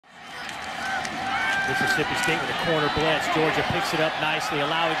Mississippi State with a corner blitz. Georgia picks it up nicely,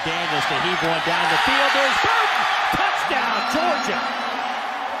 allowing Daniels to heave one down the field. There's Burton! Touchdown, Georgia!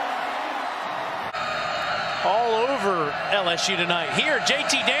 All over LSU tonight. Here,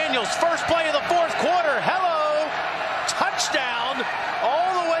 JT Daniels, first play of the fourth quarter. Hello! Touchdown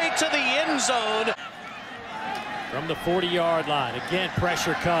all the way to the end zone. From the 40-yard line, again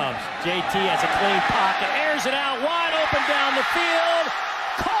pressure comes. JT has a clean pocket, airs it out wide open down the field.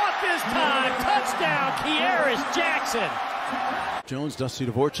 Caught this time, touchdown, Kearis Jackson. Jones, Dusty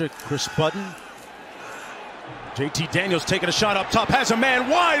Dvorak, Chris Budden. JT Daniels taking a shot up top, has a man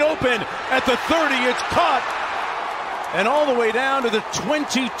wide open at the 30, it's caught. And all the way down to the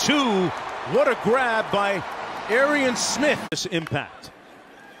 22. What a grab by Arian Smith. This impact.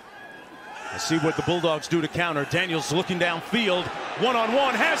 Let's see what the Bulldogs do to counter. Daniels looking downfield,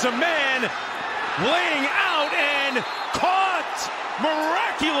 one-on-one, has a man laying out and caught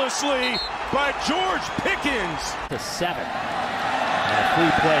miraculously by George Pickens. To 7. And a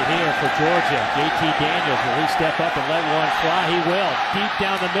free play here for Georgia. JT Daniels, will he step up and let one fly? He will. Deep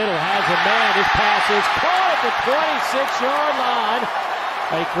down the middle, has a man. His pass is caught at the 26-yard line.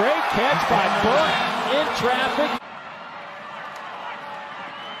 A great catch by Burton in traffic.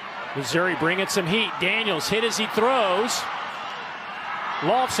 Missouri bringing some heat. Daniels hit as he throws.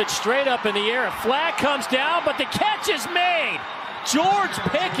 Lofts it straight up in the air. A flag comes down, but the catch is made. George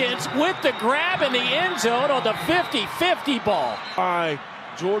Pickens with the grab in the end zone on the 50-50 ball.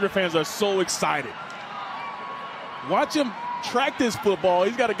 Georgia fans are so excited. Watch him track this football.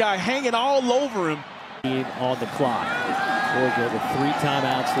 He's got a guy hanging all over him. On the clock. Georgia with 3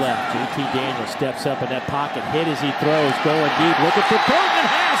 timeouts left. JT Daniels steps up in that pocket, hit as he throws, going deep, looking for Burton,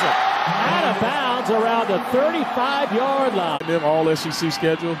 has it! Out of bounds around the 35-yard line. Them all SEC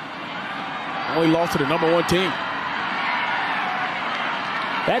schedule. Only lost to the #1 team.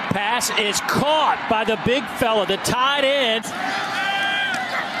 That pass is caught by the big fella, the tight end.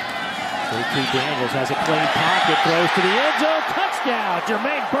 JT Daniels has a clean pocket, throws to the end zone, touchdown,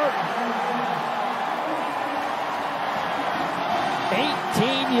 Jermaine Burton.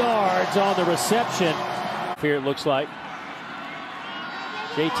 18 yards on the reception. Here it looks like.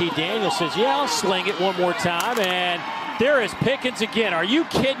 JT Daniels says, yeah, I'll sling it one more time. And there is Pickens again. Are you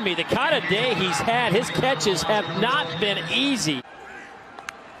kidding me? The kind of day he's had, his catches have not been easy.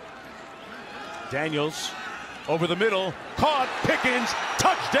 Daniels over the middle, caught, Pickens,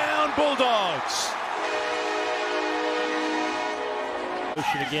 touchdown Bulldogs.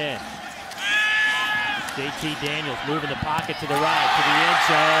 Pushing again. JT Daniels moving the pocket to the right, to the end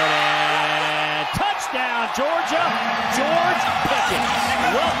zone, and touchdown, Georgia! George Pickens,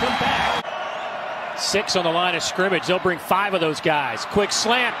 welcome back. 6 on the line of scrimmage. They'll bring 5 of those guys. Quick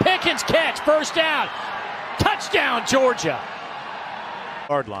slant, Pickens catch, first down. Touchdown, Georgia!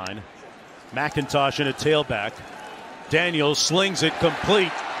 Yard line. McIntosh in a tailback. Daniels slings it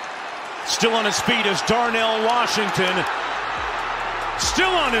complete. Still on his feet is Darnell Washington.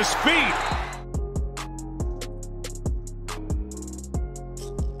 Still on his feet.